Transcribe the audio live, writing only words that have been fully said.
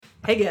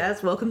Hey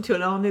guys, welcome to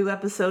an all-new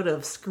episode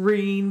of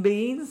Screen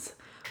Beans.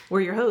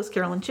 We're your hosts,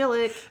 Carolyn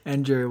Chillick.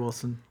 And Jerry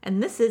Wilson.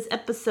 And this is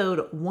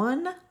episode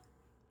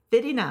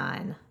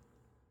 159.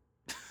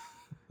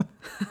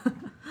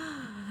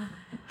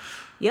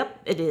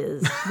 Yep, it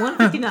is.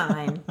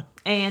 159.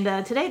 And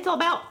today it's all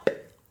about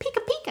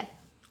Pika.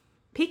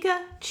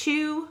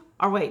 Pikachu,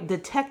 or wait,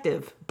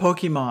 Detective.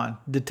 Pokemon,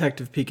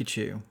 Detective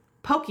Pikachu.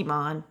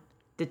 Pokemon,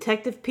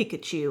 Detective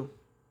Pikachu.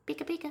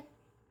 Pika.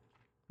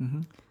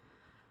 Mm-hmm.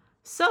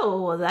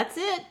 So, that's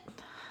it.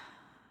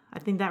 I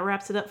think that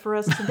wraps it up for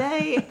us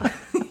today.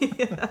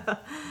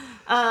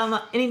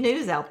 Any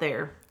news out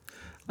there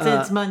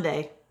since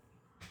Monday?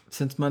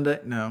 Since Monday?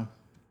 No.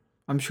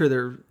 I'm sure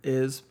there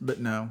is, but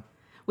no.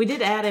 We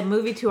did add a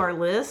movie to our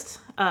list.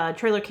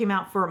 Trailer came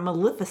out for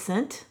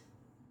Maleficent.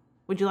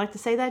 Would you like to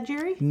say that,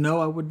 Jerry?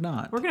 No, I would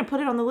not. We're going to put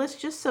it on the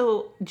list just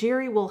so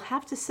Jerry will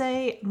have to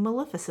say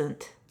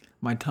Maleficent.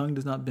 My tongue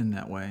does not bend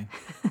that way.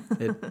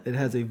 It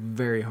has a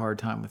very hard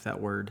time with that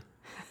word.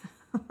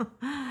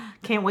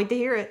 Can't wait to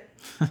hear it.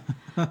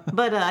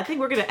 But I think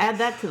we're going to add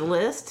that to the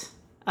list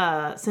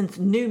since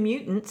New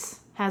Mutants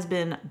has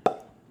been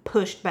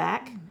pushed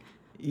back.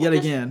 Yet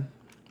again.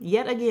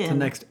 To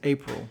next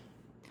April.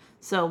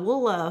 So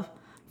we'll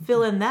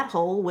fill in that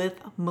hole with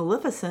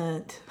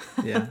Maleficent.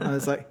 Yeah,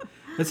 it's like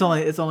it's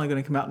only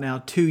going to come out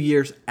now 2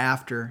 years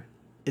after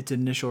its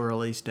initial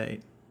release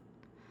date.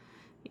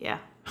 Yeah,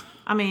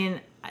 I mean,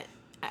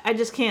 I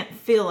just can't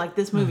feel like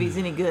this movie's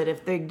any good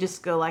if they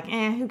just go like,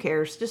 who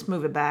cares? Just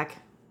move it back.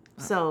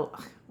 So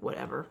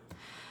whatever.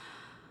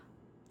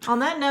 On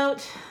that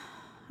note,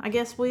 I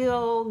guess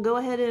we'll go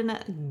ahead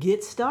and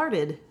get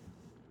started.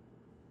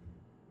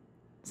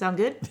 Sound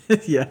good?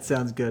 Yeah,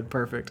 sounds good.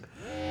 Perfect.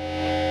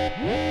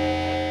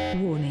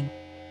 Warning.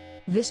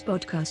 This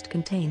podcast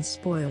contains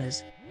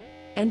spoilers.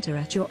 Enter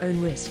at your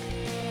own risk.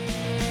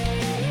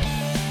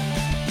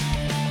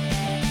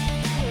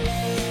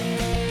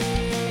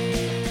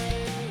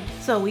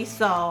 So we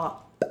saw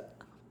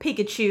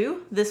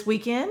Pikachu this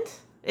weekend.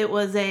 It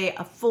was a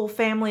full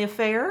family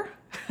affair.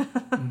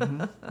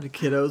 Mm-hmm. The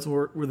kiddos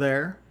were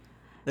there.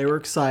 They were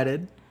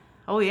excited.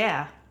 Oh,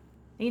 yeah.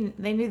 They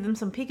knew them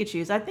some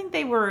Pikachus. I think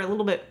they were a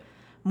little bit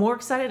more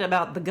excited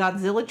about the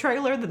Godzilla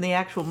trailer than the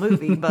actual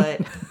movie,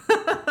 but...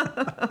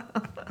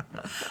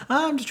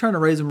 I'm just trying to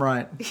raise them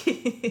right.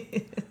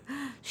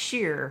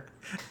 Sure.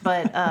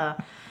 But I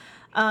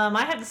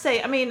have to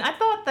say, I mean, I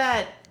thought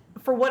that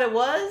for what it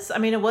was, I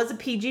mean, it was a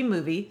PG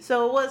movie,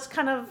 so it was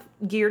kind of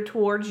geared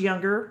towards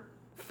younger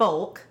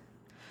folk.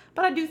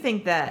 But I do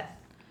think that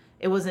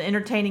it was an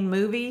entertaining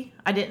movie.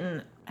 I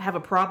didn't have a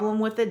problem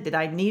with it. Did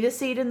I need to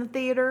see it in the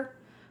theater?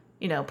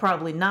 You know,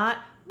 probably not.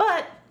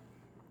 But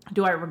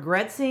do I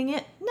regret seeing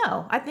it?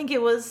 No. I think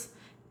it was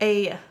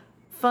a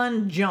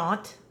fun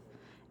jaunt.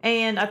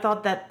 And I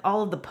thought that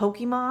all of the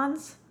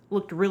Pokemons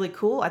looked really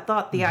cool. I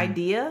thought the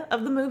idea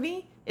of the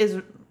movie is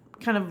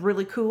kind of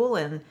really cool.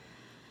 And,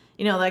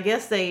 you know, I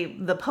guess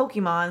the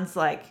Pokemons,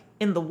 like,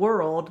 in the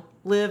world,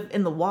 live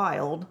in the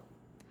wild.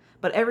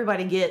 But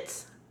everybody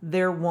gets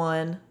their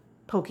one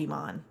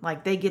Pokemon.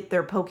 Like, they get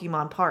their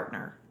Pokemon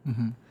partner.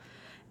 Mm-hmm.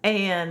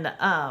 And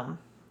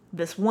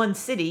this one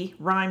city,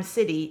 Rhyme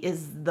City,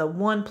 is the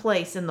one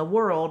place in the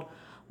world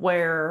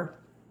where,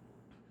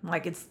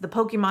 like, it's the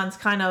Pokemons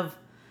kind of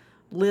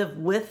live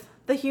with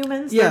the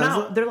humans.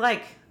 Yeah, they're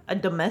like a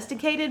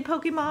domesticated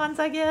Pokemons,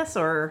 I guess,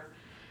 or...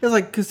 It's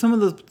like, because some of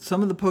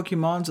the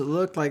Pokemons, it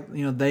looked like,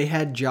 you know, they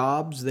had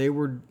jobs. They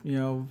were, you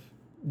know,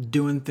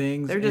 doing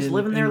things. They're just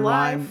living their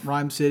life.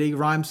 Rhyme City.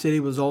 Rhyme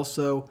City was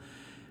also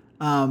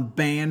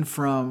banned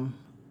from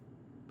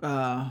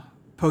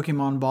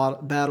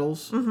Pokemon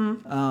battles.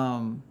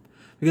 Mm-hmm.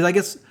 Because I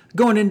guess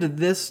going into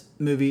this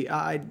movie,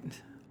 I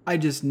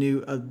just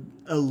knew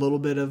a little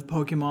bit of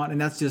Pokemon, and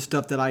that's just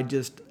stuff that I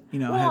just, you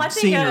know, have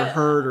seen or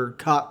heard or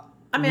caught.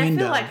 I mean, I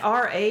feel like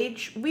our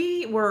age,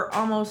 we were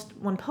almost,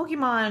 when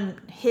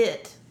Pokemon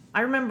hit, I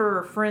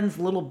remember friends'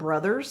 little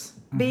brothers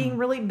being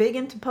really big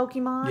into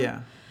Pokemon.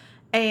 Yeah.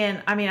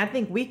 And, I mean, I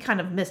think we kind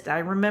of missed it. I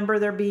remember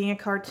there being a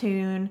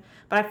cartoon,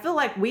 but I feel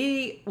like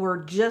we were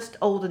just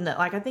old enough.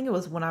 Like, I think it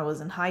was when I was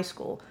in high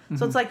school.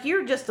 So it's like,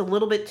 you're just a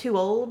little bit too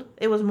old.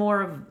 It was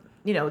more of,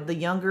 you know, the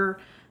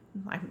younger,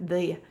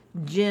 the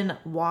Gen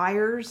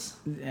Yers.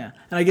 Yeah.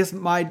 And I guess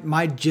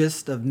my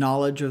gist of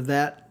knowledge of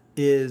that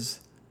is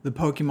the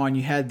Pokemon,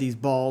 you had these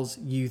balls,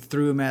 you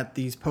threw them at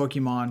these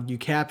Pokemon, you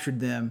captured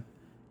them,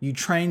 you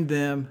trained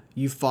them,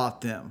 you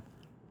fought them.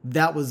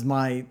 That was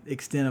my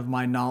extent of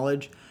my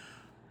knowledge.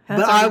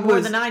 That's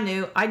more than I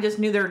knew. I just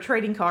knew there were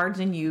trading cards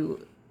and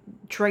you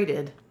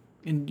traded.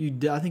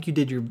 And I think you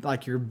did your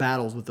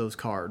battles with those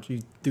cards.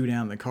 You threw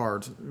down the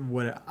cards.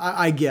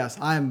 I guess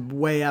I'm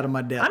way out of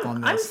my depth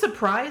on this. I'm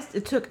surprised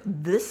it took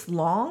this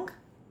long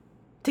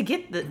to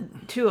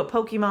get to a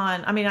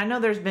Pokemon. I mean, I know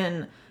there's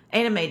been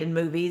animated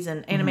movies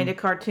and animated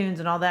cartoons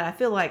and all that. I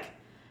feel like,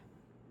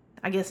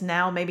 I guess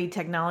now maybe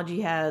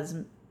technology has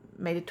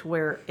made it to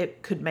where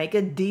it could make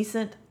a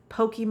decent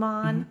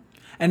Pokemon.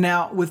 And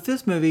now with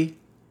this movie,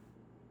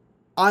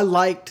 I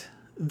liked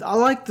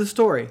the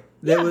story.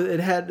 It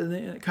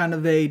had kind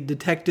of a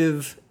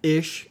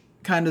detective-ish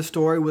kind of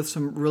story with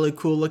some really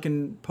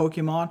cool-looking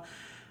Pokemon.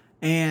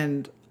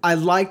 And I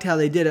liked how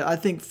they did it. I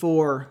think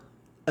for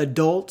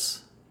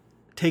adults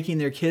taking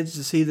their kids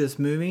to see this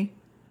movie,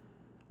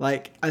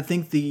 like, I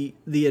think the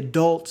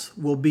adults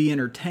will be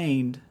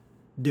entertained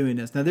doing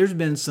this. Now, there's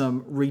been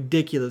some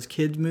ridiculous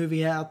kids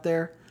movie out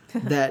there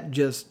that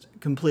just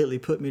completely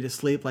put me to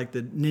sleep, like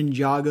the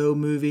Ninjago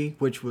movie,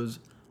 which was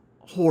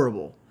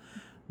horrible.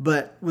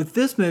 But with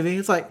this movie,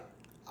 it's like,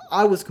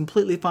 I was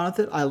completely fine with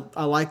it.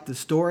 I liked the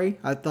story.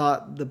 I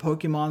thought the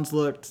Pokemons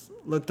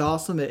looked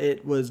awesome.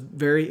 It was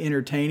very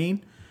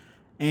entertaining.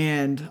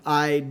 And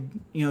I,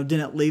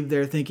 didn't leave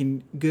there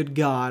thinking, good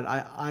God,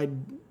 I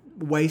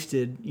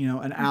wasted,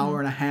 an hour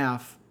and a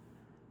half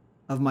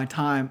of my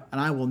time, and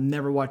I will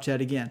never watch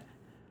that again.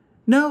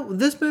 No,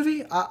 this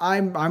movie,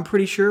 I'm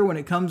pretty sure when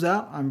it comes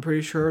out, I'm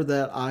pretty sure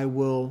that I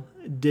will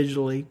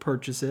digitally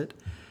purchase it,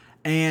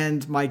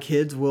 and my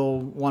kids will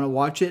want to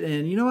watch it.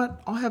 And you know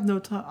what? I'll have no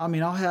time. I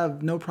mean, I'll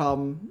have no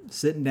problem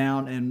sitting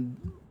down and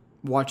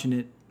watching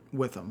it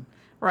with them.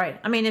 Right.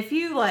 I mean, if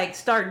you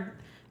start,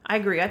 I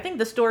agree. I think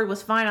the story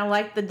was fine. I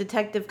liked the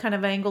detective kind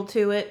of angle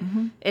to it.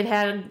 Mm-hmm. It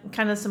had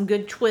kind of some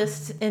good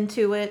twists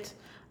into it.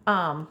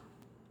 And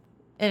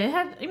it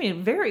had,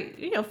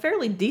 very,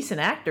 fairly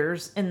decent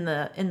actors in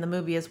the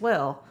movie as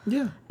well.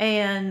 Yeah.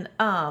 And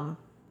I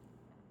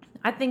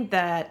think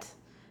that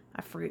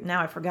I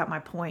forgot my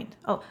point.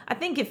 Oh, I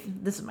think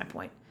this is my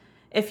point.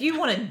 If you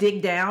want to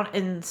dig down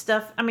and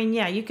stuff,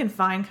 you can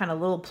find kind of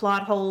little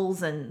plot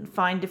holes and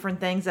find different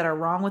things that are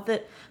wrong with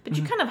it, but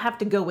you kind of have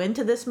to go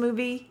into this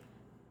movie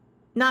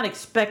not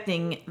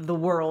expecting the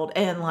world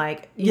and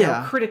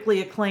critically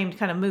acclaimed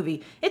kind of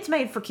movie. It's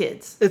made for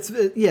kids.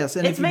 Yes,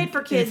 and it's made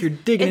for kids. If you're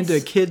digging into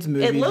a kids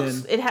movie,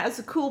 it has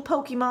cool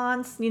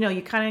Pokemons.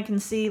 You kind of can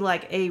see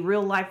a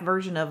real life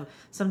version of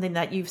something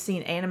that you've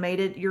seen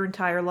animated your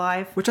entire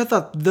life. Which I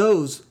thought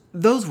those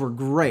were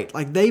great.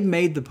 Like, they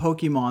made the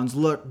Pokemons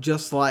look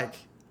just like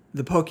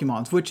the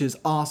Pokemons, which is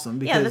awesome.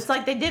 Because it's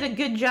like they did a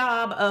good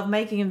job of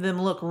making them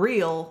look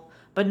real,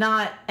 but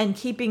not, and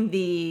keeping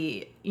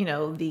the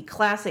the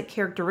classic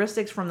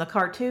characteristics from the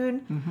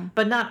cartoon,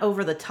 but not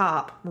over the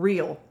top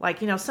real.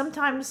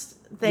 Sometimes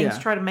things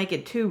try to make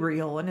it too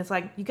real, and it's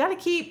like, you got to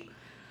keep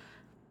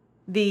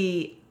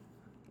the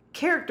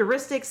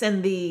characteristics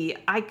and the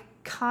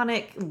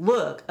iconic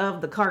look of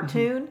the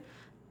cartoon.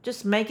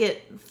 Just make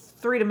it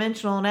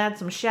three-dimensional and add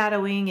some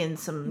shadowing and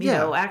some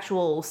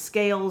actual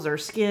scales or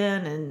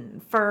skin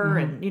and fur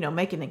and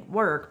making it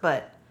work,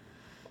 but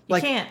you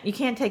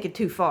can't take it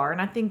too far.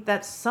 And I think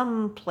that's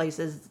some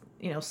places,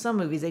 some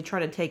movies, they try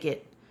to take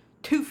it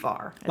too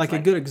far. It's a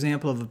good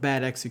example of a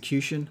bad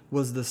execution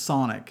was the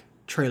Sonic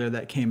trailer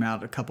that came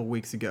out a couple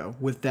weeks ago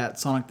with that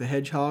Sonic the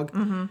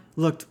Hedgehog.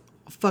 Looked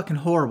fucking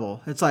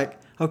horrible. It's like,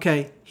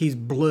 okay, he's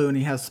blue and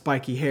he has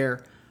spiky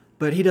hair,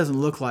 but he doesn't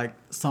look like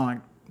Sonic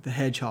the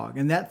Hedgehog.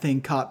 And that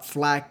thing caught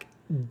flack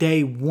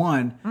day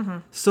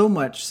one, so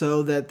much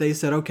so that they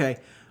said, okay,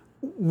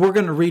 we're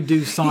going to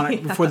redo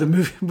Sonic before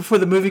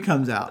the movie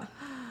comes out.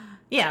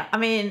 Yeah,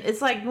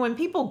 it's like when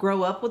people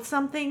grow up with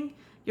something,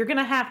 you're going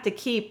to have to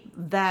keep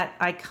that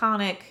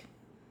iconic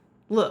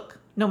look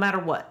no matter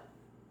what.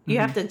 You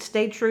have to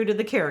stay true to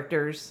the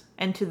characters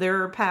and to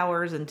their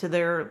powers and to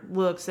their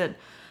looks. And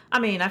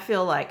I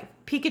feel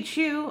like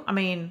Pikachu,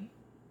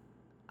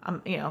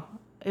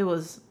 it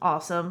was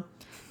awesome.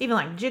 Even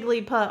like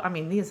Jigglypuff.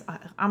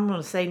 I'm going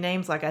to say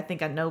names like I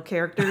think I know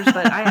characters,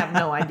 but I have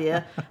no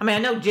idea. I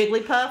know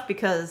Jigglypuff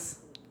because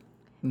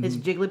it's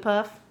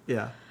Jigglypuff.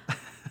 Yeah.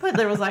 But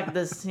there was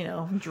this,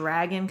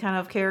 dragon kind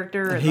of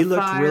character. And he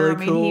looked fire.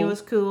 really cool. He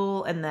was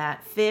cool. And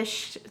that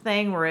fish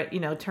thing where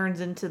it, turns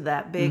into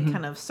that big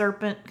kind of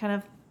serpent kind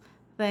of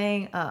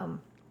thing. I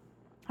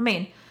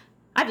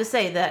have to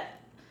say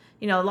that,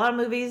 a lot of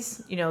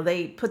movies,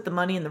 they put the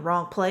money in the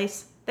wrong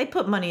place. They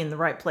put money in the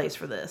right place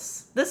for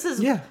this.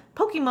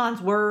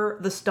 Pokemons were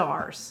the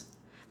stars.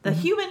 The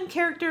human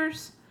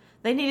characters,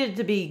 they needed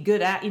to be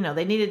good at,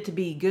 they needed to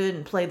be good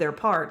and play their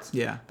parts.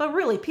 Yeah. But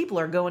really, people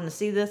are going to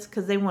see this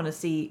because they want to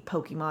see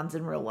Pokemons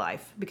in real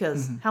life.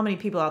 Because how many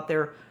people out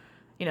there,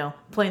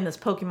 playing this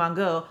Pokemon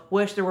Go,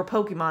 wish there were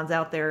Pokemons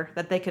out there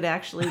that they could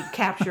actually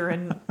capture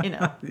and,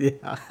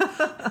 Yeah.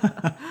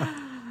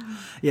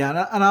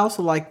 Yeah, and I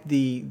also like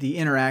the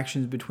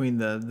interactions between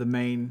the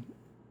main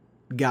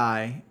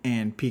guy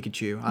and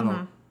Pikachu. I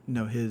don't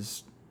know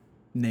his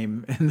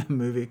name in the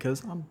movie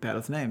because I'm bad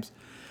with names.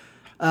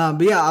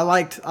 But yeah, I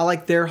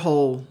liked their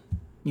whole,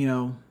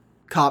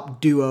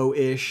 cop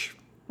duo-ish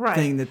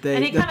thing that they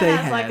had. And he kind of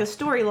has like a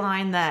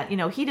storyline that,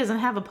 he doesn't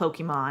have a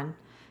Pokemon.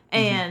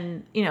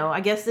 And, I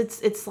guess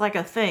it's like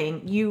a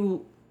thing.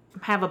 You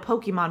have a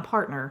Pokemon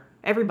partner.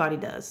 Everybody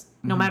does.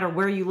 No matter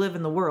where you live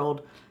in the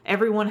world,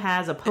 everyone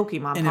has a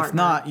Pokemon partner. And if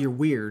not, you're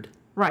weird.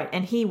 Right.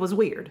 And he was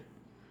weird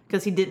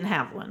because he didn't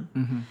have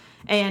one.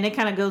 And it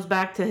kind of goes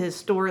back to his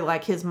story.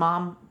 Like, his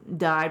mom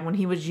died when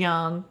he was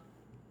young.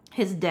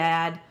 His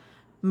dad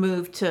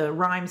moved to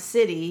Rhyme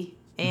City,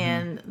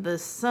 and the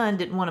son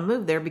didn't want to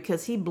move there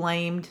because he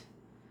blamed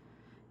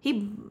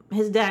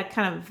his dad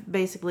kind of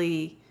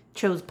basically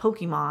chose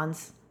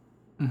Pokemons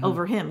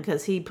over him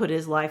because he put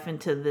his life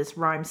into this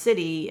Rhyme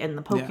City and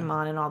the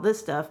Pokemon and all this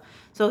stuff.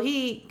 So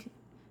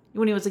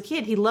when he was a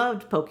kid, he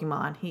loved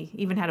Pokemon. He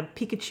even had a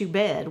Pikachu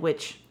bed,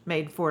 which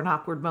made for an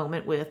awkward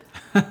moment with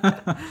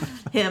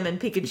him and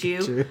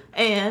Pikachu.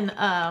 And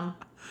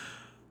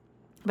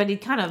but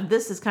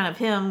this is kind of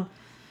him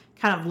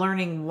kind of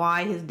learning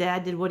why his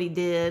dad did what he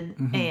did,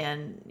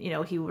 and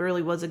he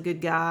really was a good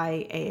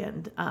guy,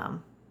 and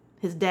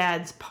his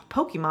dad's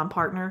Pokemon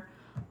partner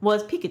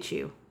was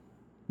Pikachu.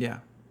 Yeah.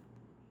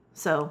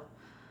 So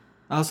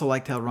I also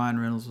liked how Ryan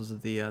Reynolds was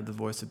the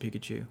voice of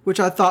Pikachu, which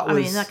I thought was.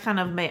 I mean, that kind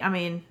of made. I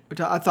mean, which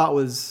I thought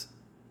was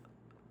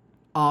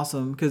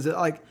awesome because,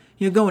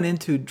 going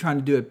into trying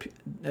to do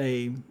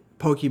a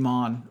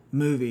Pokemon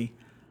movie,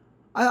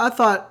 I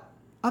thought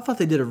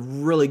they did a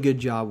really good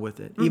job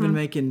with it. Even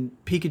making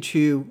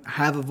Pikachu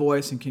have a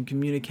voice and can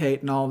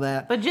communicate and all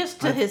that. But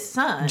just to his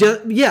son.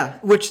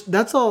 Which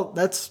that's all.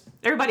 That's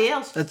everybody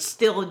else. That's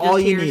still just all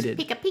you hears needed.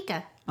 Pika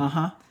Pika.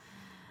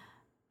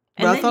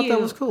 But I thought that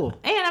was cool.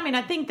 And I mean,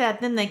 I think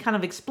that then they kind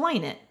of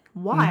explain it,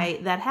 why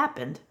that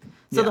happened.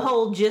 So the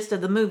whole gist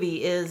of the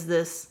movie is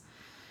this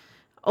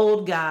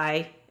old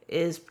guy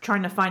is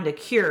trying to find a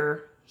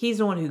cure. He's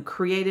the one who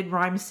created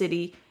Rhyme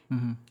City.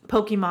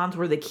 Pokemons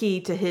were the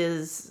key to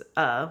his,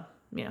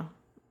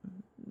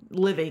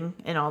 living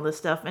and all this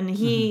stuff. And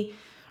he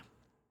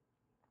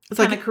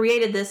kind of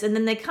created this. And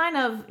then they kind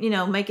of,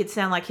 make it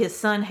sound like his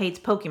son hates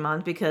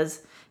Pokemon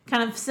because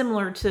kind of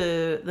similar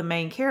to the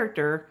main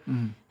character,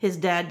 his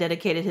dad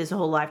dedicated his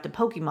whole life to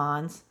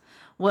Pokemons.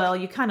 Well,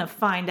 you kind of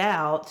find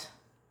out,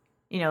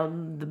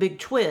 the big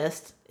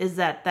twist is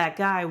that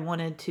guy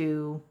wanted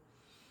to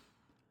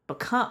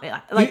become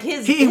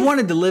he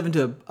wanted to live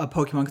into a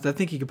Pokemon because I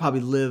think he could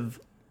probably live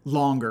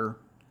longer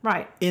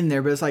in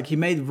there. But it's like he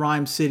made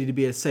Rhyme City to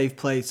be a safe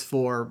place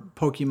for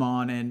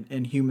Pokemon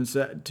and humans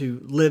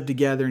to live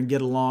together and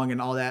get along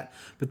and all that.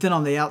 But then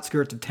on the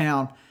outskirts of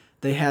town,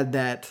 they had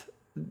that.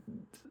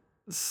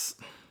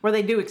 Where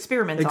they do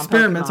experiments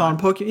on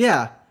Pokemon.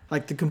 Yeah,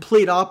 like the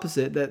complete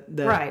opposite. That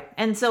right.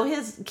 And so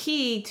his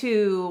key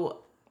to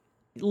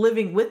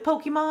living with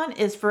Pokemon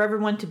is for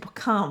everyone to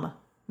become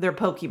their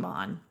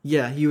Pokemon.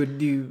 Yeah, you would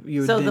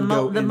so then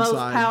the most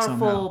somehow.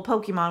 powerful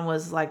Pokemon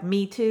was like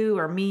Mewtwo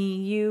or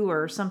Mew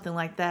or something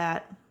like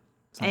that.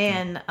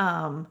 And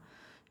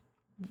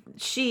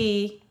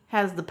she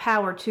has the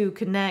power to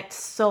connect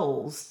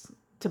souls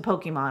to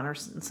Pokemon or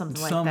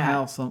something like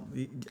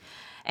that.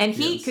 And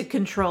he could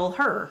control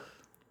her.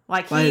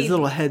 By his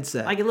little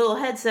headset. Like a little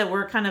headset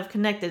where it kind of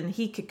connected and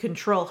he could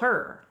control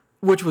her.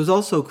 Which was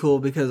also cool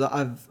because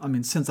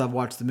since I've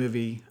watched the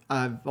movie,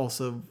 I've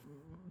also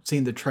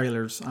seen the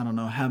trailers, I don't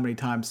know how many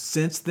times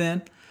since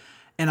then.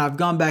 And I've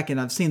gone back and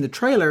I've seen the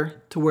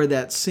trailer to where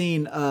that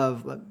scene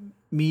of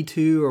Me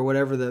Too or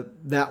whatever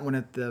that one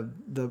at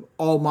the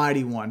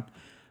almighty one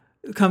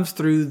comes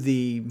through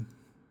the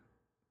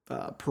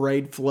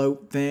parade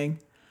float thing.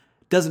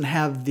 Doesn't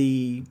have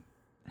the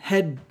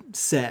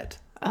headset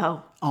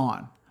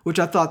on, which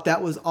I thought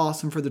that was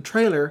awesome for the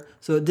trailer,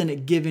 so it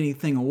didn't give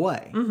anything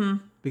away.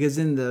 Because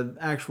in the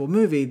actual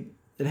movie,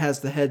 it has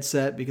the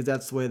headset because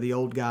that's the way the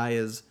old guy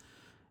is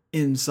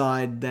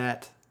inside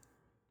that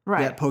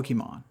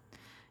Pokemon.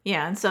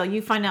 Yeah, and so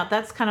you find out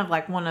that's kind of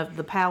like one of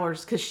the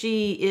powers because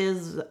she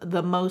is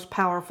the most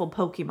powerful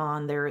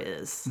Pokemon there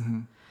is.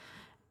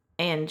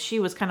 And she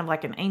was kind of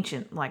like an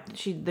ancient,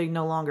 they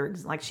no longer,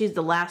 she's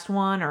the last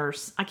one or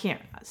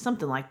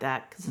something like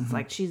that because it's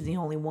like she's the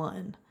only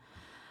one.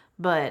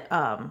 But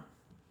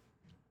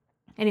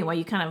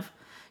anyway,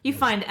 you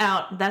find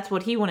out that's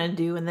what he wanted to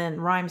do. And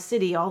then Rhyme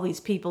City, all these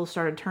people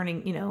started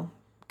turning,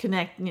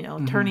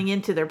 turning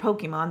into their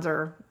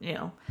Pokemons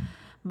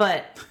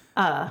but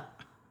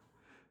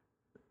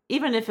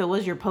even if it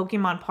was your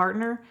Pokemon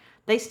partner,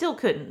 they still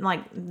couldn't,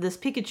 this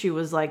Pikachu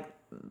was like,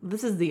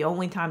 this is the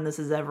only time this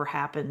has ever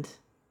happened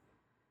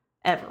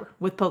ever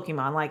with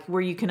Pokemon,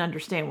 where you can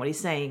understand what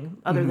he's saying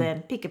other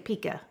than Pika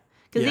Pika.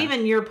 Because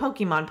even your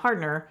Pokemon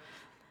partner,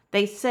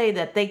 they say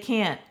that they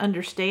can't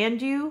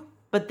understand you,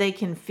 but they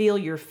can feel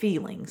your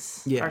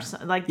feelings. Yeah.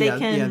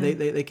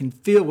 They can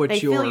feel what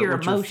feel your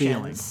emotions.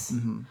 You're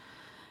feeling.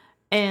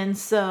 And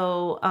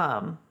so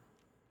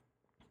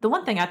the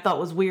one thing I thought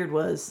was weird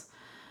was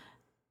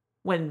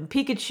when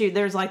Pikachu,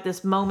 there's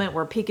this moment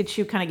where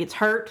Pikachu kind of gets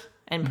hurt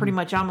and pretty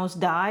much almost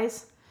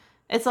dies.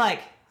 It's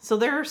so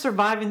they're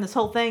surviving this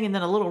whole thing, and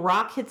then a little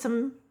rock hits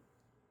him,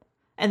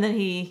 and then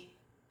he's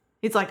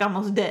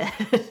almost dead.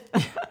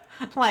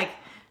 I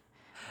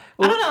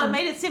don't know. It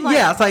made it seem like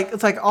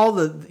it's like all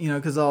the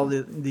because all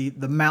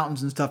the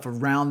mountains and stuff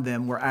around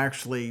them were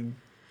actually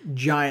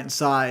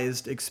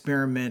giant-sized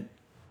experiment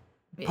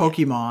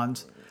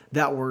Pokemons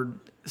that were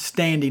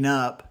standing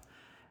up.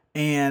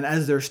 And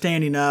as they're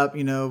standing up,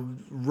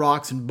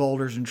 rocks and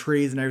boulders and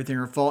trees and everything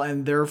are falling,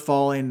 and they're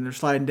falling and they're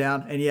sliding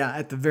down. And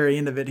at the very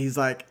end of it, he's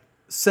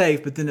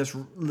safe, but then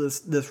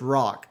this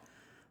rock,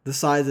 the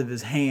size of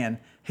his hand,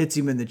 hits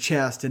him in the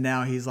chest, and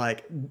now he's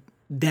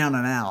down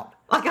and out.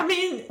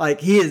 Like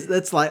he is.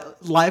 That's like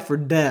life or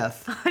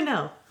death. I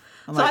know.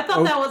 So like, I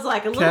thought that was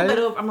like a little okay. bit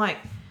over. I'm like,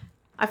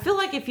 I feel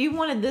like if you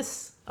wanted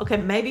this, okay,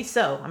 maybe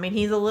so. I mean,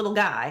 he's a little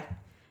guy,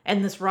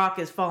 and this rock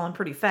is falling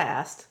pretty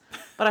fast.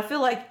 But I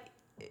feel like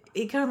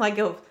he kind of like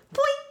goes,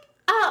 "Plink!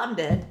 Ah, I'm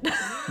dead."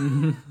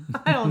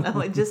 I don't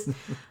know.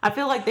 I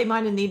feel like they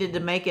might have needed to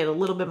make it a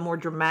little bit more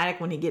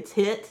dramatic when he gets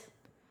hit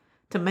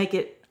to make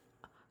it,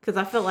 because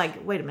I feel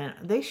like, wait a minute,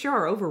 they sure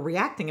are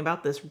overreacting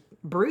about this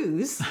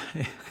bruise.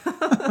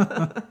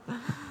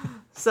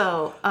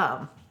 So,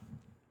 but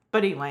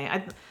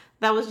anyway,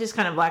 that was just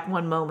kind of like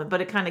one moment,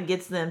 but it kind of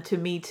gets them to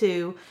Me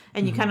Too,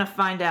 and you kind of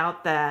find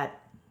out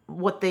that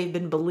what they've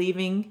been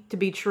believing to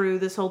be true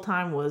this whole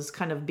time was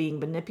kind of being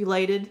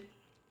manipulated.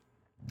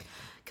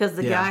 Because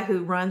the guy who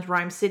runs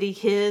Rhyme City,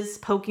 his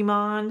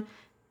Pokemon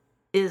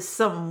is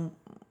some,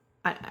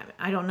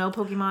 I don't know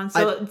Pokemon,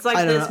 so it's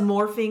like this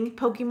morphing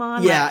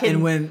Pokemon that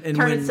can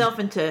turn itself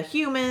into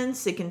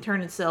humans. It can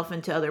turn itself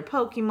into other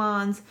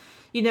Pokemons.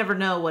 You never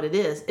know what it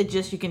is. It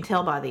just, you can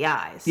tell by the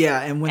eyes.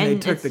 Yeah, and when they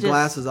took the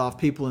glasses off,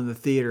 people in the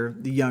theater,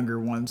 the younger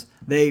ones,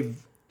 they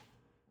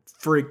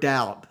freaked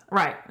out.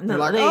 Right. They're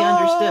like, they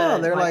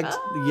understood. They're like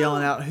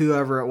yelling out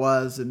whoever it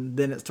was, and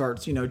then it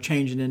starts,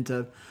 changing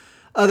into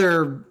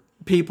other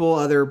people,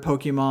 other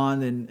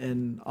Pokemon,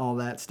 and all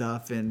that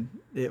stuff, and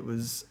it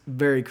was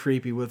very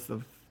creepy with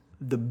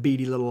the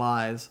beady little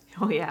eyes.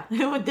 Oh yeah,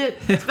 it did,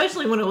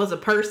 especially when it was a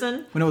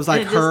person. When it was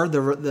like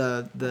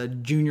the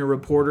junior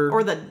reporter,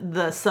 or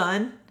the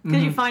son,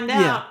 because you find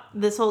out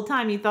this whole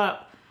time you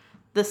thought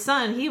the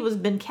son, he was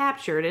been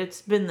captured.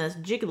 It's been this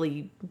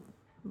jiggly,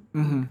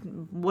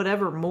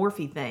 whatever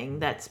morphy thing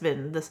that's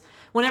been this.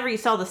 Whenever you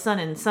saw the son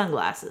in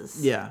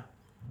sunglasses, yeah.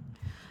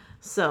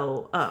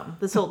 So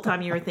this whole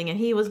time you were thinking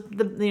he was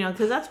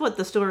because that's what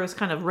the story was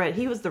kind of red.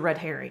 He was the red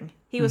herring.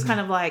 He was kind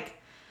of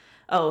like,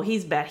 oh,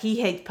 he's bad.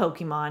 He hates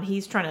Pokemon.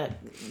 He's trying to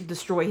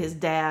destroy his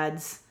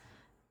dad's,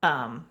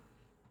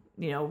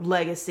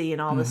 legacy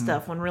and all this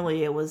stuff. When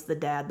really it was the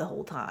dad the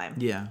whole time.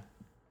 Yeah.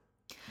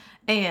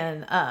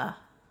 And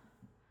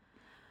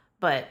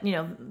but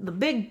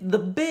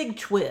the big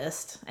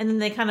twist, and then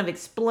they kind of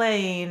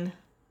explain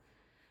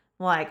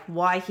like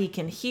why he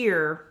can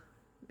hear.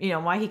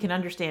 Why he can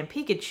understand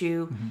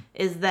Pikachu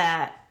is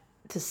that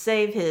to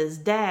save his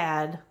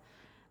dad,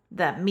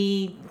 that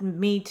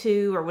Me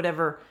Too or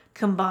whatever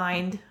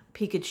combined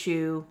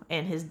Pikachu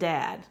and his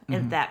dad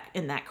in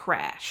that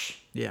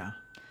crash. Yeah.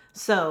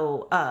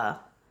 So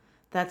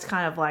that's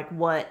kind of like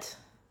what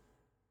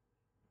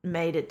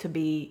made it to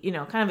be,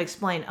 kind of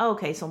explain,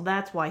 okay, so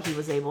that's why he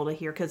was able to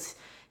hear, because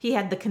he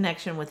had the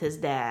connection with his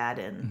dad,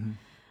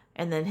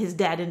 and then his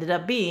dad ended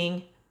up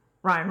being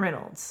Ryan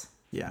Reynolds.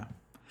 Yeah.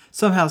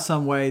 Somehow,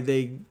 some way,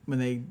 when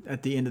they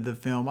at the end of the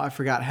film, I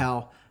forgot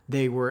how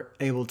they were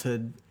able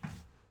to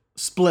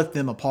split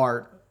them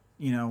apart.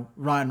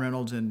 Ryan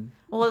Reynolds and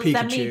Pikachu.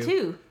 That Me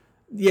Too.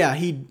 Yeah,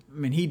 he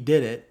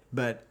did it,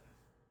 but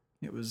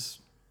it was.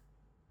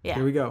 Yeah.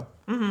 Here we go.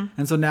 Mm-hmm.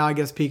 And so now I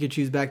guess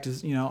Pikachu's back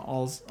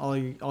to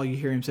all you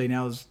hear him say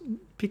now is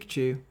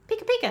Pikachu.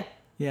 Pika Pika.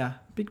 Yeah,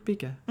 Pika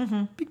Pika.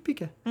 Pika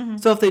Pika. Mm-hmm.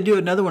 So if they do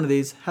another one of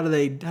these, how do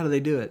they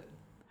do it?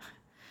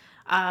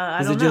 I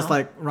is don't it know. just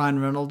like Ryan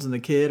Reynolds and the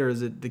kid, or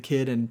is it the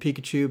kid and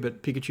Pikachu,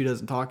 but Pikachu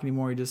doesn't talk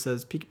anymore? He just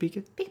says Pika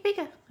Pika? Pika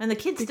Pika. And the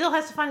kid still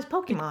has to find his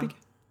Pokemon.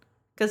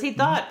 Because he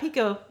thought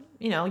Pico,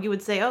 you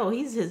would say, oh,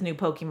 he's his new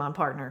Pokemon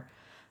partner.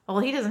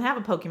 Well, he doesn't have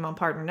a Pokemon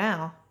partner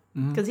now.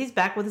 Because he's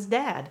back with his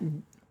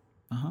dad.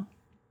 Uh-huh.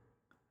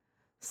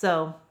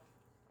 So,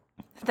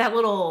 the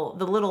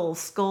little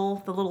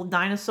skull, the little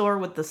dinosaur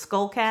with the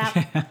skull cap,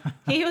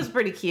 he was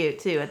pretty cute,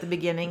 too, at the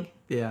beginning.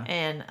 Yeah.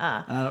 And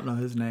I don't know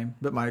his name,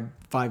 but my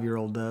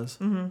 5-year-old does.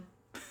 Mm-hmm.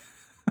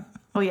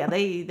 Oh yeah,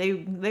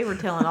 they were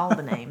telling all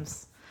the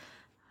names.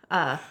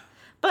 But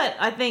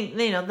I think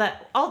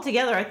that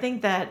altogether, I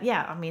think that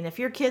if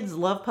your kids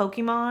love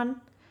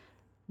Pokemon,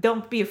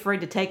 don't be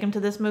afraid to take them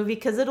to this movie,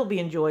 because it'll be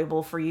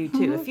enjoyable for you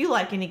too. If you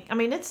like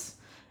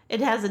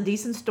it has a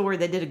decent story.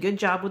 They did a good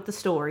job with the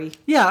story.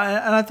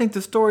 Yeah, and I think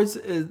the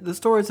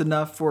story's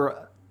enough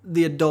for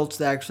the adults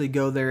to actually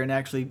go there and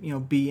actually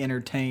be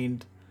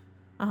entertained.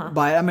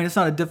 By it's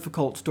not a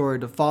difficult story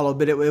to follow,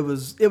 but it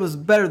was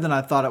better than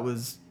I thought it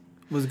was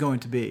going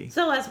to be.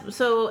 So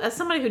as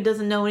somebody who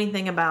doesn't know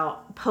anything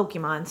about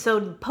Pokemon,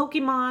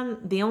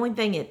 Pokemon, the only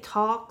thing it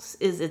talks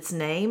is its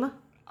name.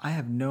 I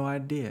have no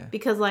idea.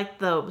 Because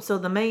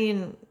the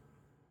main,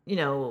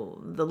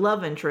 the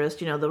love interest,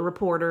 the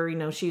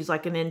reporter, she's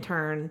like an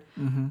intern.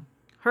 Mm-hmm.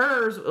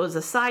 Hers was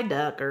a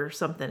Psyduck or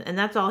something, and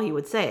that's all he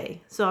would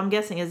say. So I'm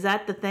guessing, is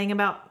that the thing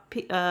about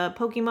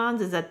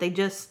Pokemons, is that they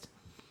just.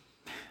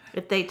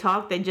 If they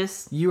talk, they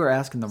just... You are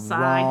asking the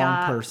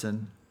wrong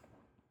person.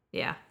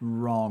 Yeah.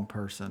 Wrong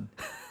person.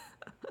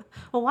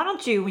 Well, why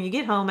don't you, when you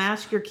get home,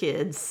 ask your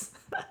kids?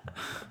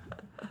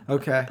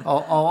 Okay.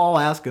 I'll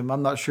ask them.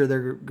 I'm not sure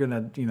they're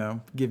going to,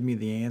 give me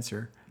the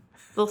answer.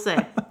 They'll say,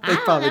 They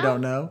probably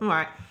don't know. All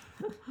right.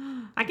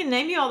 I can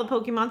name you all the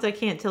Pokemons. I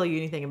can't tell you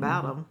anything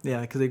about them.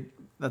 Yeah, because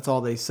that's all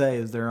they say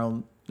is their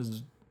own...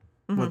 is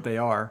what they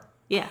are.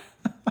 Yeah.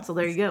 So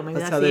there you go. Maybe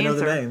That's that's how the they know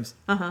answer. the names.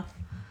 Uh-huh.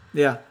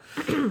 Yeah.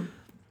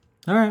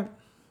 All right.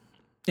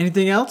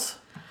 Anything else?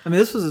 I mean,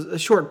 this was a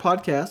short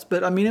podcast,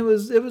 but I mean, it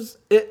was.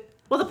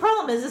 Well, the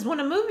problem is when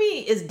a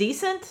movie is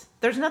decent,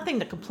 there's nothing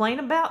to complain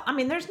about. I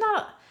mean, there's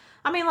not.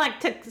 I mean,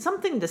 like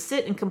something to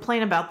sit and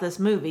complain about this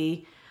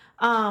movie.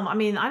 I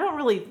mean, I don't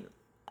really.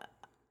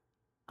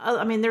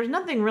 I mean, there's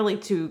nothing really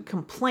to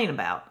complain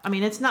about. I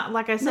mean, it's not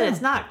like I said,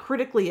 it's not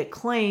critically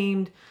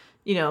acclaimed.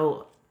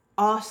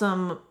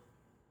 Awesome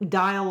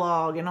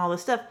dialogue and all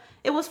this stuff.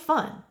 It was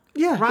fun.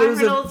 Yeah, Ryan it was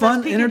Reynolds a fun,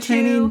 as Pikachu.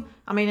 entertaining.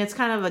 I mean, it's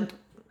kind of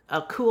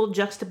a cool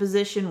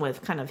juxtaposition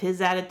with kind of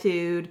his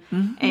attitude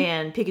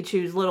and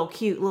Pikachu's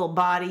cute little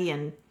body,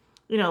 and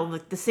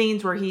like the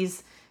scenes where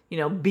he's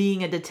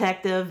being a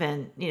detective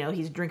and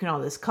he's drinking all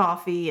this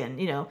coffee and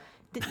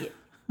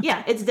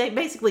yeah, it's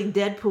basically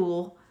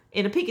Deadpool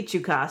in a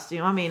Pikachu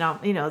costume. I mean,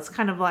 it's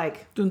kind of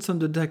like Doing some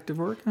detective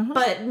work. Uh-huh.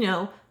 but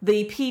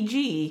the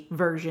PG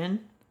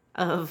version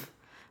of,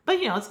 but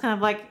it's kind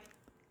of like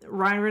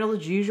Ryan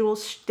Reynolds' usual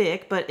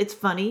shtick, but it's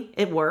funny.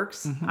 It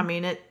works. I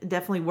mean, it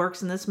definitely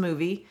works in this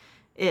movie.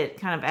 It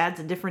kind of adds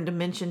a different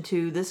dimension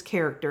to this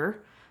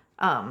character.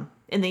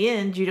 In the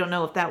end, you don't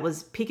know if that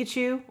was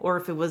Pikachu or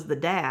if it was the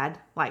dad.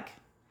 Like,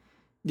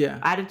 Yeah.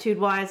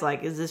 attitude-wise,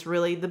 like, is this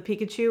really the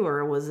Pikachu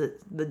or was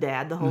it the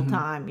dad the whole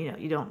time?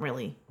 You don't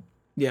really.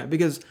 Yeah,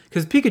 because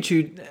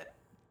Pikachu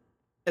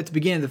at the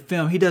beginning of the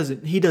film, he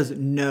doesn't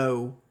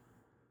know.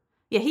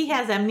 Yeah, he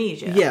has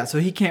amnesia. Yeah, so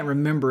he can't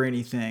remember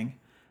anything.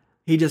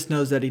 He just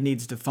knows that he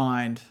needs to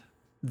find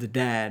the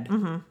dad,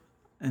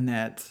 and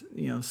that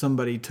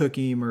somebody took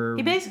him, or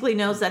He basically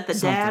knows that the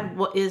dad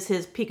Something. is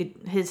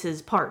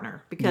his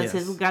partner because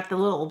Yes. he's got the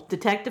little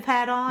detective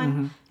hat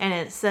on, and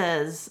it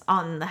says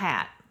on the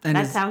hat. And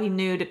That's his- how he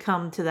knew to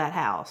come to that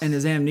house. and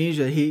his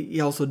amnesia. He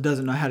also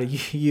doesn't know how to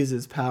use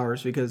his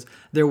powers because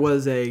there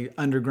was a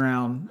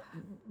underground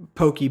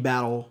pokey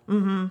battle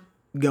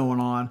going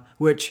on,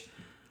 which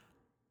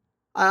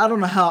I don't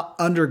know how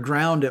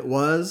underground it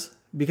was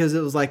because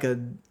it was like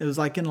in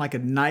like a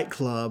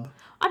nightclub.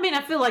 I mean,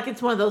 I feel like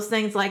it's one of those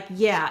things like,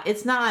 yeah,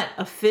 it's not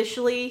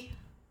officially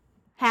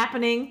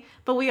happening,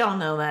 but we all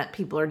know that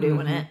people are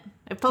doing it.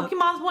 If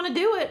Pokemons want to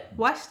do it,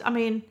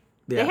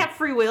 they Yeah. have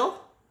free will.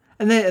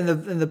 And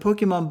the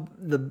Pokemon,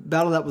 the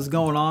battle that was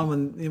going on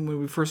when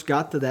we first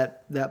got to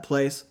that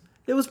place,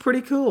 it was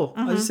pretty cool.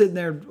 I was sitting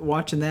there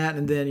watching that,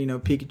 and then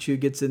Pikachu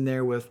gets in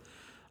there with,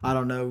 I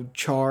don't know,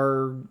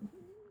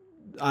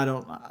 I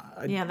don't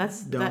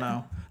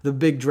know, the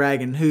big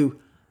dragon who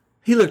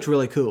he looked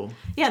really cool.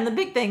 Yeah, and the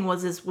big thing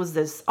was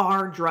this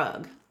R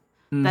drug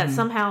that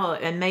somehow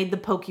it made the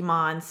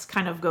Pokemons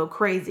kind of go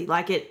crazy.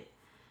 Like it,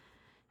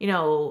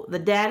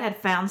 the dad had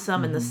found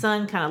some, and the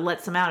son kind of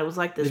let some out. It was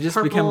like this It just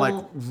purple, became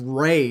like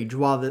rage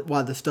while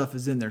the stuff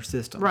is in their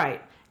system.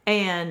 right.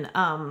 And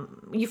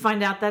you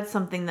find out that's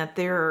something that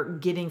they're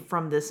getting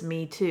from this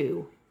Me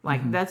Too.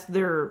 Like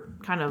they're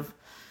kind of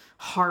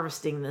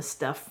harvesting this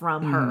stuff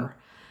from her,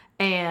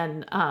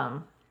 and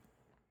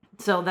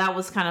so that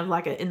was kind of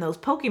like in those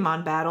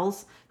Pokemon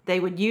battles, they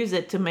would use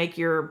it to make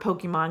your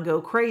Pokemon go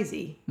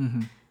crazy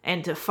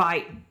and to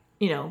fight,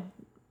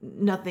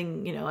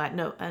 nothing, at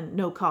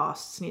no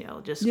costs,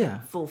 just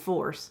full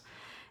force.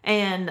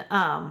 And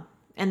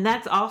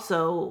that's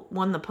also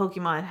when the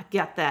Pokemon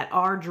got that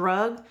R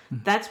drug,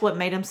 that's what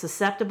made them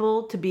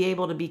susceptible to be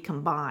able to be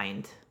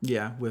combined.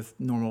 Yeah, with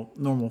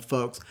normal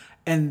folks,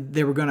 and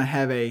they were going to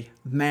have a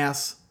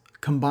mass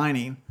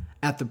combining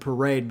at the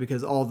parade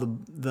because all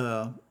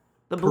the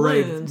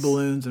parade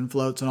balloons and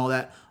floats and all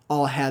that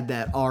all had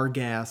that R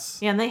gas.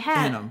 Yeah, and they in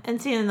had, 'em. and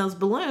seeing those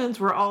balloons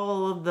were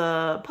all of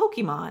the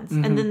Pokemons.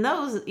 And then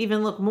those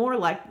even look more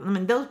like,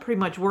 those pretty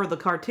much were the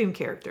cartoon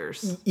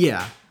characters.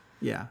 Yeah.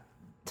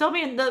 So,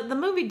 the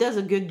movie does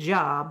a good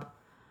job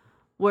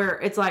where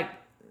it's like,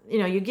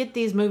 you get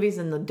these movies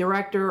and the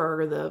director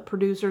or the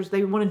producers,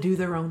 they want to do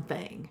their own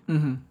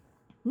thing.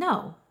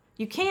 No,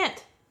 you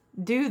can't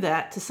do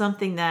that to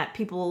something that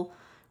people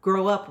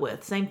grow up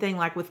with. Same thing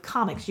like with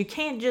comics. You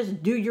can't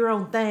just do your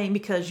own thing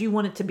because you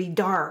want it to be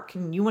dark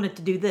and you want it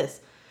to do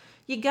this.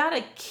 You got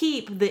to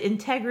keep the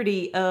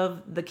integrity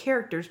of the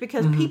characters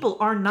because people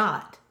are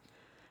not.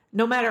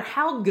 No matter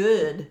how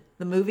good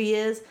the movie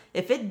is,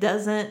 if it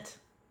doesn't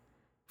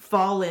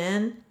fall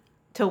in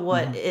to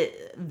what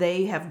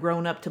they have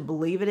grown up to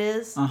believe it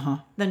is,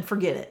 then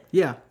forget it.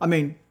 Yeah.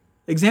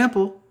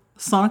 Example,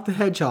 Sonic the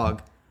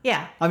Hedgehog.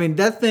 Yeah.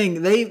 That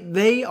thing,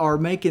 they are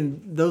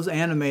making those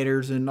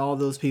animators and all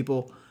those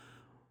people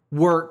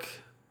work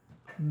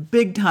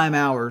big time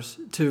hours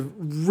to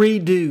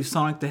redo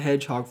Sonic the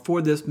Hedgehog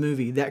for this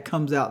movie that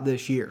comes out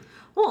this year.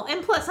 Well,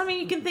 and plus,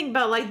 you can think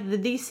about like the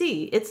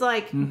DC. It's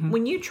like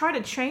when you try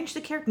to change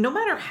the character, no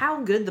matter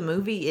how good the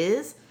movie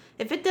is,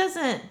 if it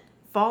doesn't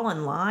fall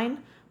in line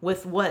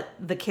with what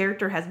the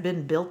character has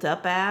been built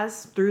up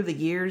as through the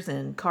years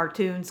in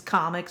cartoons,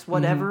 comics,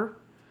 whatever,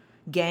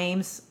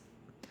 games,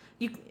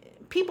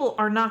 people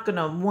are not going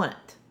to want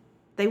it.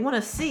 They want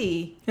to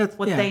see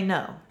what they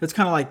know. It's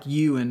kind of like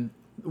you and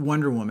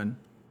Wonder Woman.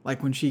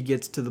 Like when she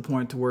gets to the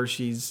point to where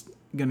she's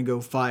going to go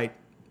fight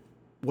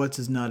what's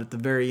his nut at the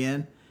very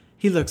end,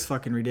 he looks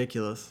fucking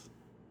ridiculous.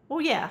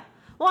 Well, yeah.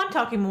 Well, I'm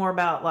talking more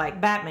about like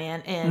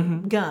Batman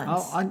and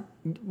guns.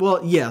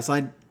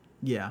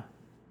 Yeah.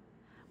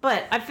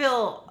 But I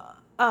feel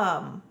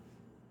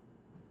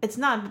it's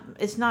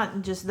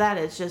not just that.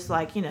 It's just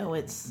like, you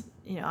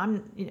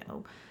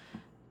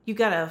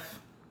gotta.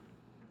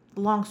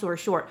 Long story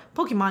short,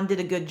 Pokemon did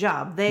a good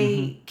job.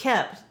 They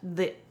kept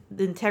the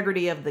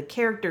integrity of the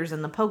characters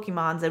and the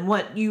Pokemons and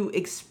what you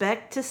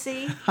expect to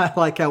see. I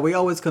like how we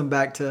always come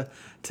back to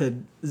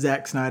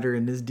Zack Snyder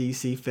and his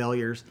DC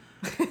failures.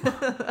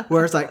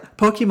 Where it's like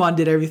Pokemon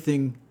did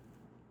everything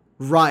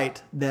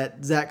right,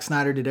 that Zack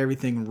Snyder did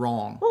everything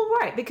wrong. Well,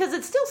 right, because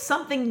it's still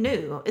something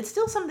new. It's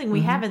still something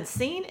we haven't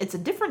seen. It's a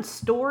different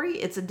story.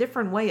 It's a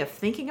different way of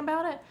thinking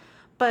about it.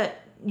 But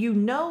you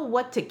know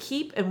what to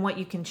keep and what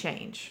you can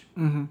change.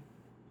 Mm-hmm.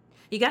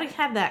 You got to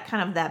have that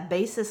kind of that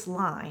basis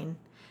line,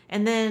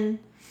 and then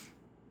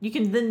you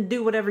can then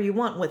do whatever you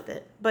want with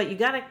it. But you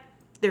got to.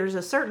 There's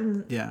a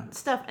certain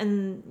stuff,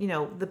 and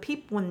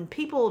when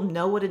people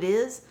know what it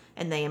is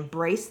and they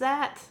embrace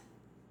that,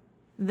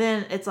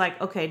 then it's like,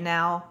 okay,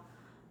 now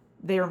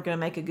they're going to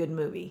make a good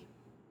movie,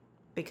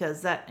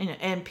 because that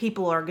and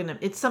people are gonna.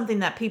 It's something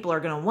that people are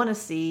going to want to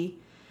see,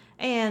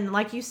 and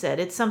like you said,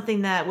 it's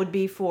something that would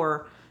be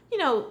for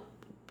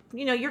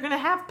you're going to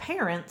have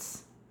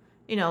parents,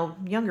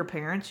 younger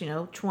parents,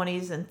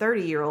 20s and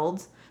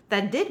 30-year-olds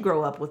that did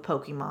grow up with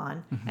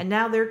Pokemon, and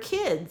now their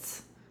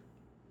kids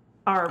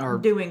are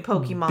doing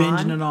Pokemon,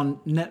 binging it on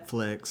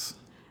Netflix,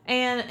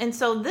 and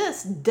so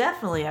this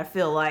definitely, I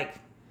feel like,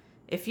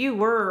 if you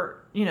were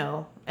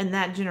in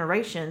that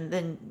generation,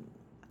 then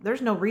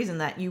there's no reason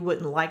that you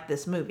wouldn't like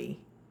this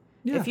movie.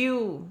 Yeah. If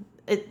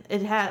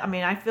it had,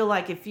 I feel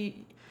like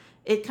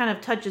it kind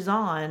of touches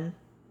on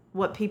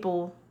what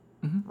people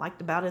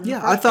liked about it.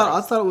 I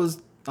thought it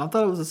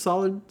was a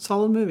solid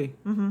movie.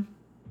 Mm-hmm.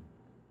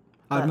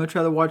 I'd much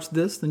rather watch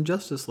this than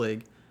Justice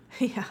League.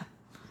 Yeah.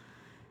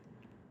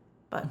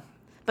 But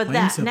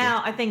that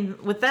now, I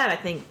think with that,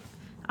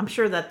 I'm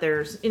sure that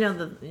there's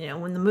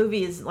when the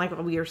movie is like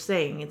what we were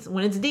saying, it's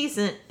when it's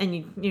decent and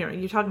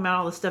you're talking about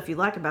all the stuff you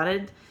like about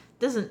it.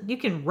 You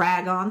can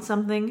rag on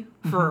something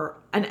for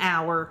an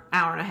hour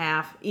and a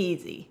half,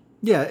 easy.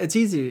 Yeah, it's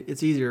easy.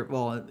 It's easier.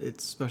 Well,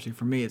 it's especially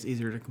for me. It's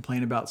easier to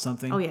complain about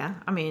something. Oh yeah,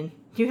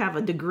 you have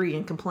a degree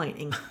in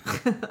complaining.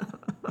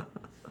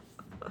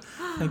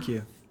 Thank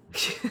you.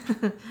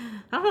 I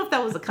don't know if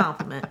that was a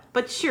compliment,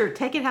 but sure,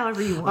 take it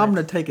however you want. I'm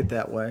gonna take it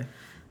that way.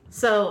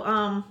 So,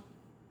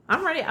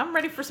 I'm ready. I'm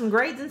ready for some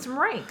grades and some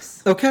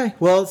ranks. Okay.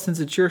 Well, since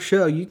it's your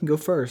show, you can go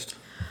first.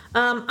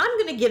 I'm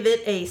gonna give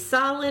it a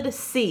solid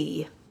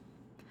C.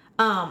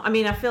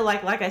 I feel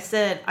like I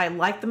said, I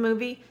liked the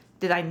movie.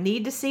 Did I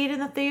need to see it in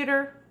the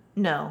theater?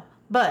 No.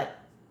 But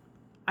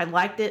I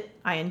liked it.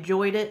 I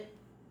enjoyed it.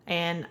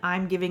 And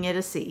I'm giving it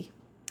a C.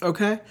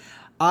 Okay.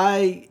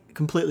 I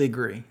completely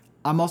agree.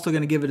 I'm also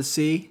going to give it a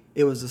C.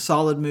 It was a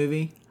solid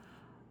movie.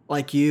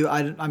 Like you,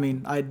 I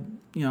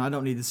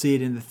don't need to see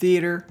it in the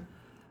theater.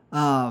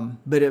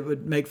 But it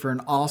would make for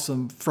an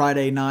awesome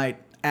Friday night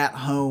at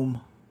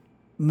home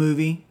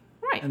movie.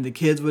 Right. And the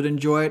kids would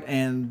enjoy it,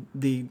 and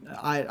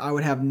I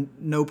would have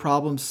no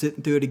problem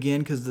sitting through it again,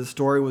 because the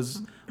story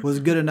was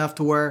good enough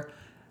to where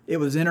it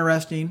was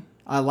interesting.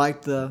 I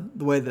liked the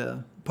way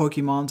the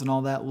Pokemons and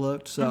all that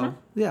looked. So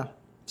yeah,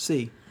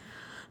 C.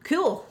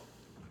 Cool.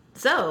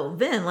 So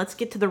then let's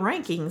get to the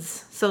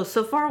rankings. So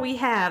far we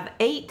have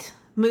 8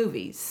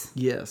 movies.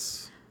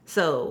 Yes.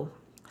 So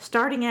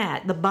starting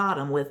at the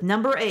bottom with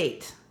number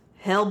 8,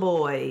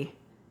 Hellboy.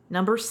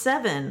 Number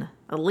 7,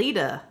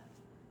 Alita.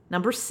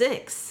 Number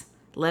 6,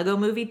 Lego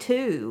Movie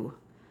 2.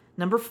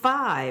 Number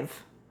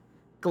 5,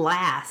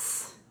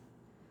 Glass.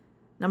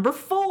 Number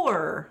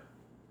 4,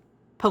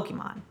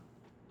 Pokemon.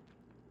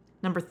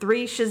 Number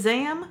 3,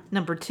 Shazam.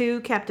 Number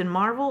 2, Captain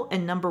Marvel.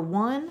 And number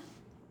 1,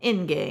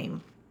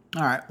 Endgame.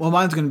 All right. Well,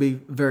 mine's going to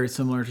be very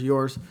similar to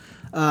yours.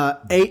 8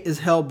 is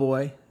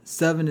Hellboy.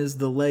 7 is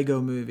the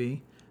Lego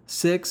Movie.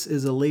 6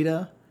 is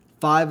Alita.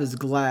 5 is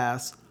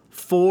Glass.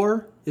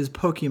 4 is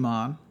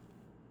Pokemon.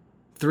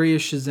 3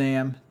 is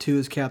Shazam. 2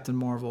 is Captain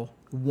Marvel.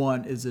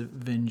 1 is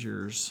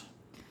Avengers.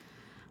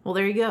 Well,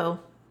 there you go.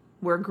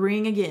 We're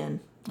agreeing again.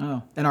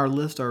 Oh, and our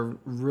lists are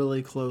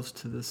really close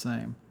to the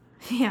same.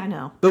 Yeah, I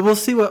know. But we'll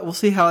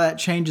see how that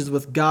changes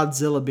with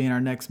Godzilla being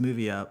our next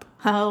movie up.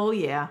 Oh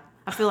yeah,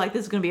 I feel like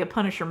this is going to be a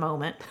Punisher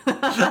moment.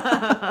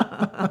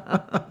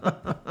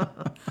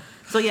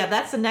 So yeah,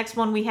 that's the next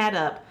one we had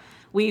up.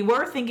 We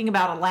were thinking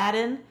about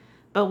Aladdin,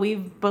 but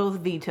we've both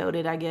vetoed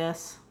it, I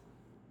guess.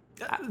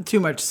 Too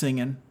much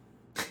singing.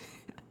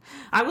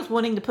 I was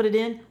wanting to put it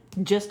in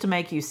just to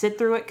make you sit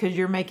through it, because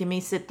you're making me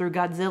sit through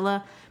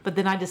Godzilla. But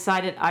then I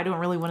decided I don't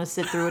really want to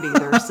sit through it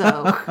either.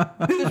 So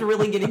who's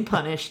really getting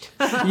punished?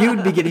 You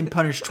would be getting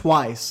punished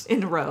twice.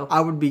 In a row.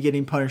 I would be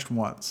getting punished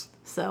once.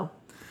 So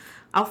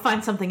I'll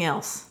find something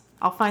else.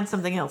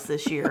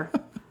 This year.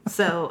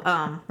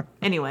 So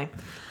anyway,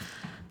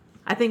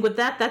 I think with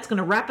that, that's going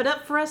to wrap it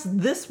up for us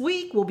this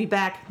week. We'll be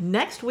back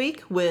next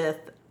week with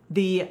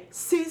the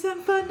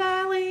season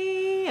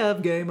finale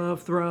of Game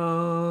of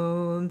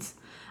Thrones.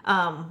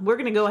 We're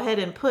going to go ahead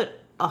and put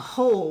a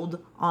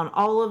hold on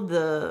all of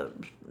the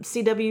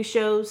CW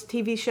shows,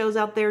 TV shows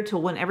out there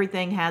till when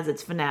everything has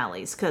its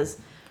finales, because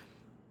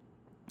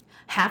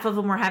half of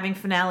them are having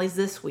finales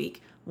this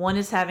week. One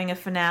is having a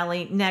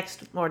finale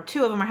next, or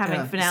two of them are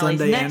having finales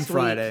Sunday next and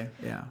Friday. week.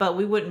 Yeah. But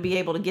we wouldn't be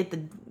able to get the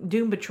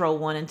Doom Patrol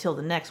one until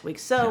the next week.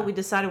 So we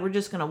decided we're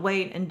just going to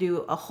wait and do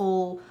a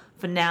whole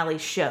finale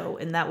show.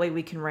 And that way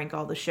we can rank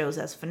all the shows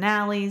as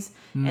finales.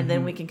 And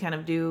then we can kind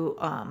of do,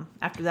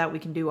 after that, we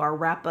can do our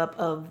wrap up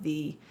of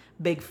the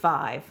Big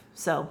Five.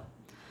 So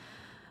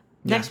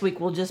next week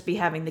we'll just be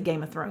having the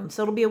Game of Thrones.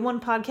 So it'll be a one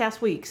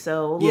podcast week.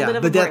 So a little bit of a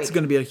break. But that's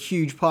going to be a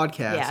huge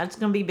podcast. Yeah, it's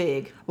going to be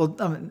big. Well,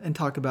 and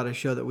talk about a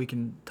show that we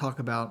can talk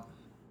about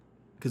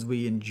because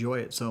we enjoy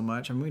it so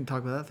much. I mean, we can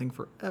talk about that thing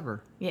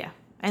forever. Yeah.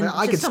 And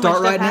I just could so much start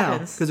stuff right now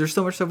happens. because there's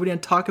so much stuff we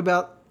didn't talk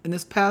about in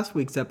this past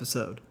week's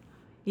episode.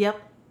 Yep.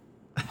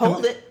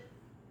 Hold it.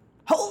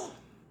 Hold.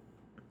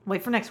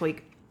 Wait for next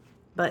week.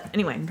 But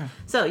anyway,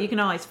 so you can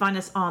always find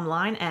us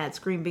online at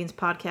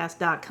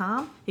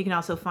screenbeanspodcast.com. You can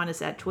also find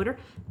us at Twitter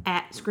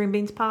at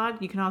screenbeanspod.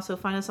 You can also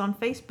find us on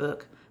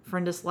Facebook.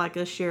 Friend us, like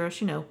us, share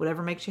us,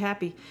 whatever makes you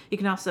happy. You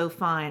can also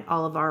find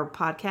all of our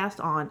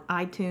podcasts on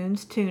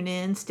iTunes,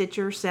 TuneIn,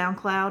 Stitcher,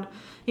 SoundCloud,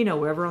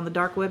 wherever on the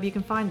dark web you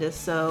can find us.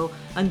 So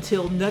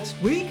until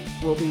next week,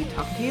 we'll be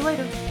talking to you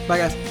later. Bye,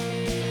 guys.